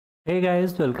Hey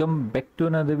guys, welcome back to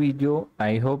another video.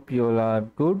 I hope you all are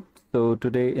good. So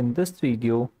today in this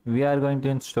video, we are going to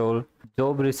install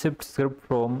job receipt script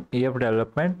from EF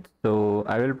development. So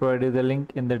I will provide you the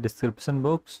link in the description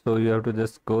box. So you have to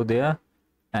just go there.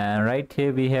 And right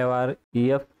here we have our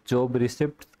EF job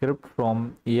receipt script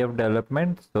from EF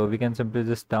development. So we can simply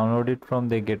just download it from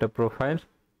the GitHub profile.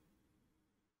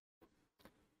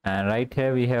 And right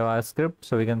here we have our script.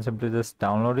 So we can simply just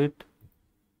download it.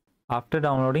 After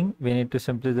downloading, we need to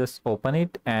simply just open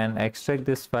it and extract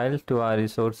this file to our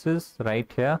resources right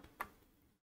here.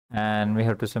 And we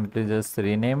have to simply just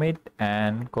rename it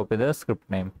and copy the script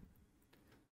name.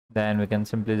 Then we can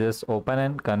simply just open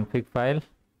and config file.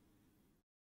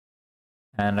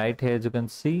 And right here, as you can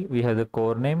see, we have the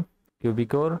core name,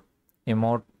 QB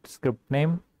emote script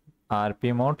name,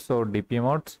 RP modes or DP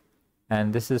modes.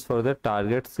 And this is for the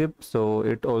target script. So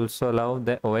it also allows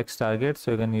the OX target,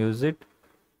 so you can use it.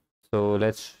 So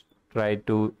let's try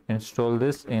to install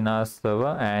this in our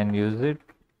server and use it.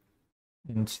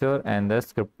 Ensure and the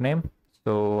script name.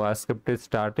 So our script is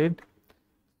started.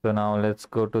 So now let's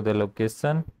go to the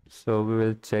location. So we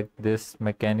will check this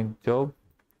mechanic job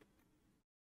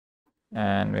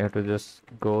and we have to just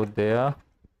go there.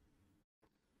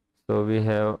 So we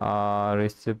have our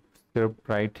receipt script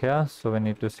right here. So we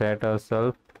need to set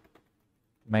ourselves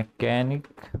mechanic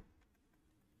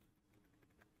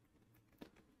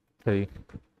 3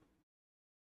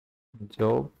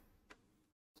 job.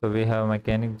 So we have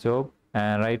mechanic job,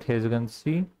 and right here as you can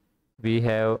see we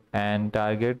have an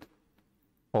target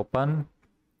open.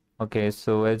 Okay,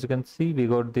 so as you can see we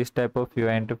got this type of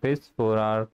UI interface for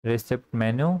our RECIEPT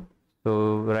menu.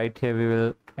 So right here we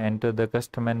will enter the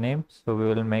customer name. So we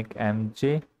will make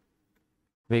MJ,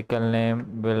 vehicle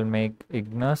name will make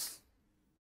Ignis,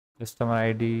 customer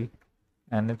ID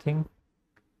anything,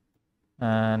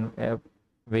 and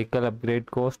vehicle upgrade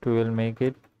cost we will make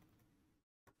it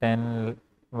 1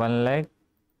 lakh,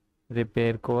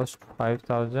 repair cost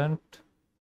 5,000,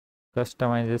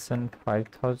 customization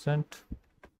 5,000,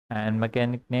 and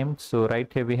mechanic name. So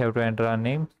right here we have to enter our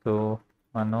name, so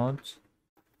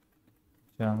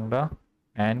Iammanojjangra,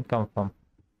 and confirm.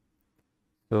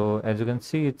 So as you can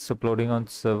see it's uploading on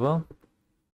server.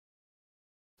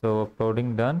 So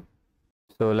uploading done.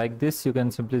 So like this you can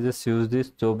simply just use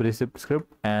this job receipt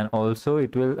script, and also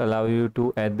it will allow you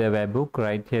to add the webhook.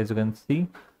 Right here as you can see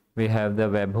we have the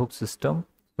webhook system.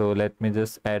 So let me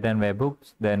just add an webhook,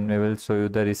 then we will show you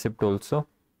the receipt also.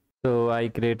 So I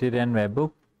created an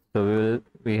webhook. So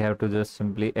we have to just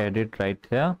simply add it right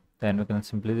here. Then we can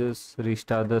simply just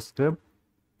restart the script.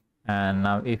 And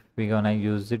now if we're gonna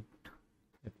use it,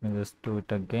 let me just do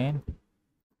it again.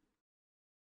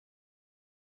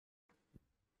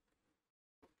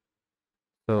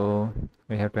 So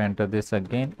we have to enter this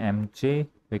again, MJ,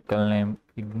 vehicle name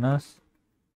Ignis,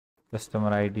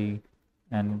 customer ID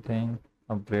anything,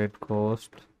 upgrade cost.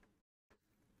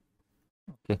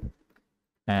 Okay,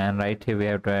 and right here we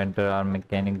have to enter our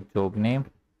mechanic job name,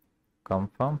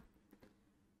 confirm,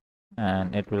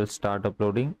 and it will start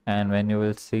uploading. And when you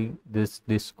will see this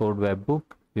Discord webhook,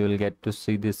 you will get to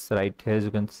see this right here. As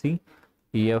you can see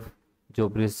EF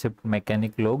job receipt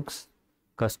mechanic logs,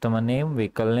 customer name,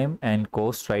 vehicle name, and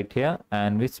cost right here,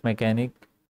 and which mechanic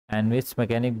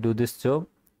do this job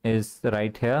is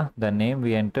right here, the name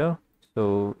we enter.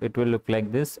 So it will look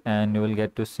like this, and you will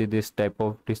get to see this type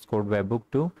of Discord webhook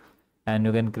too. And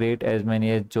you can create as many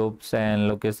as jobs and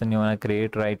location you want to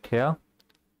create right here.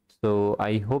 So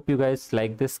I hope you guys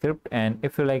like this script, and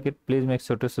if you like it, please make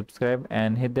sure to subscribe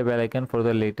and hit the bell icon for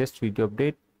the latest video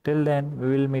update. Till then, we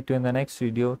will meet you in the next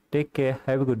video. Take care,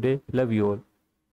 have a good day, love you all.